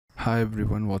Hi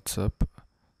everyone, what's up?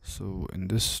 So in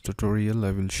this tutorial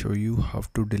I will show you how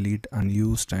to delete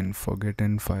unused and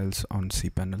forgotten files on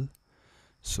Cpanel.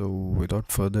 So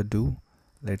without further ado,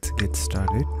 let's get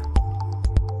started.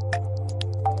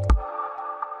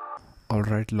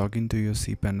 Alright, log into your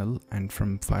Cpanel and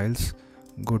from files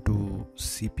go to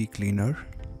Cpcleaner.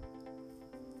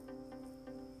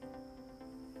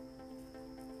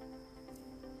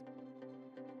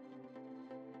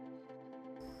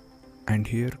 And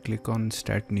here click on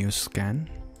Start New Scan.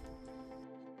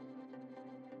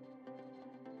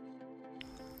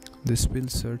 This will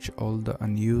search all the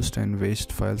unused and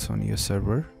waste files on your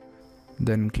server.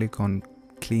 Then click on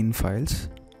Clean Files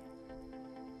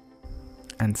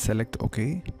and select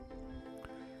OK.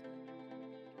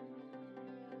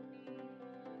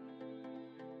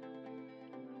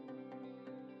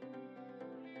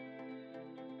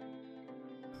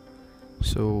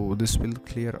 So this will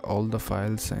clear all the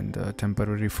files and the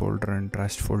temporary folder and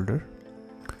trashed folder.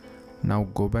 Now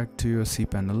go back to your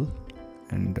cpanel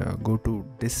and go to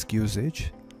disk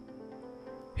usage.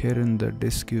 Here in the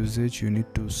disk usage you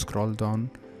need to scroll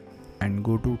down and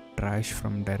go to trash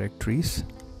from directories.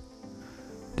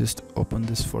 Just open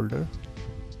this folder.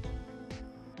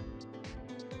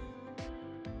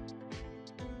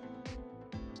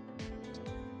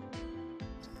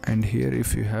 And here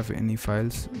if you have any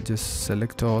files, just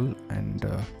select all and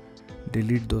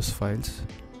delete those files.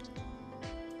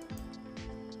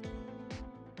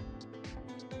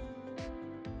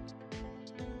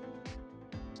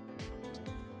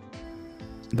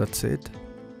 That's it.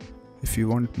 If you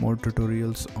want more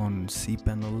tutorials on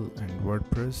Cpanel and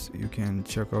WordPress, you can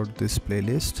check out this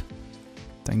playlist.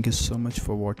 Thank you so much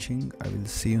for watching. I will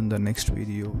see you in the next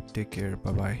video. Take care.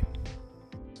 Bye bye.